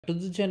To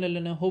the channel,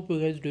 and I hope you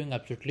guys doing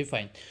absolutely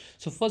fine.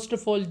 So first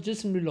of all,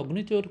 just simply log in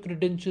with your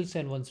credentials,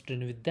 and once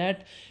done with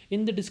that,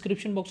 in the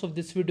description box of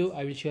this video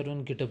I will share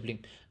one GitHub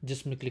link.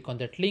 Just click on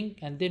that link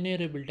and then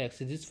you're able to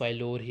access this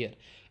file over here.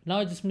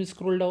 Now just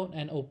scroll down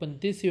and open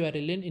this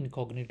URL in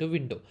incognito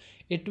window.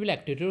 It will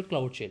activate your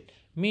Cloud Shell.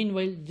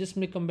 Meanwhile, just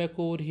come back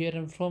over here,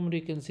 and from here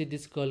you can see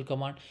this curl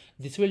command.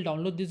 This will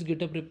download this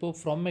GitHub repo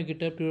from my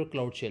GitHub to your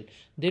Cloud Shell.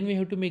 Then we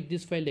have to make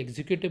this file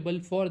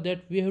executable. For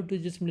that we have to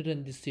just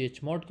run this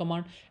chmod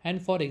command,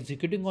 and for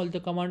executing all the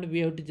command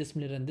we have to just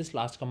run this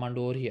last command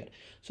over here.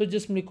 So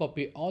just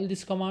copy all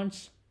these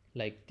commands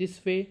like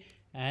this way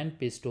and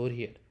paste over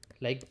here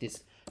like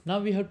this. Now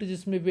we have to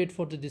just wait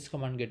for this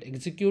command get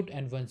execute,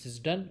 and once it's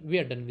done we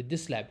are done with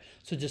this lab.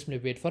 So just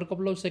wait for a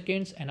couple of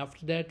seconds, and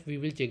after that we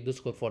will check the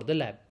score for the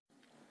lab.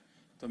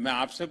 तो मैं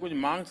आपसे कुछ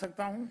मांग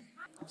सकता हूँ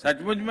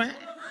सचमुच में?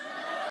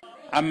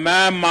 अब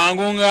मैं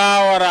मांगूंगा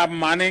और आप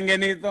मानेंगे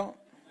नहीं तो?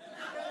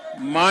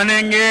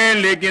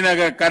 मानेंगे, लेकिन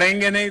अगर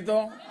करेंगे नहीं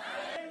तो?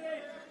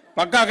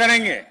 पक्का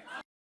करेंगे?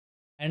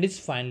 And it's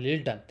finally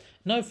done.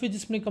 Now if you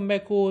just come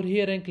back over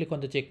here and click on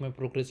the check my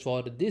progress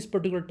for this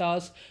particular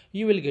task,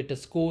 you will get a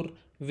score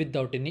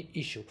without any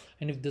issue.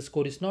 And if the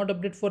score is not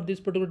updated for this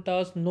particular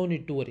task, no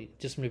need to worry.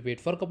 Just wait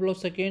for a couple of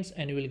seconds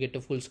and you will get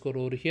a full score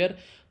over here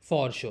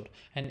for sure.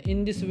 And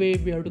in this way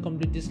we have to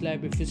complete this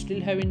lab. If you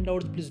still have any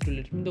doubts, please do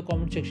let me in the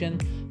comment section.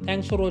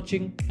 Thanks for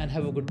watching and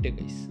have a good day,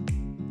 guys.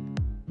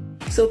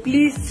 So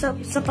please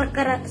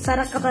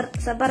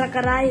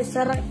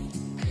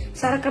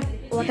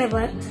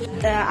whatever.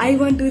 I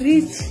want to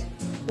reach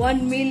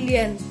 1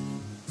 million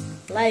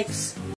likes.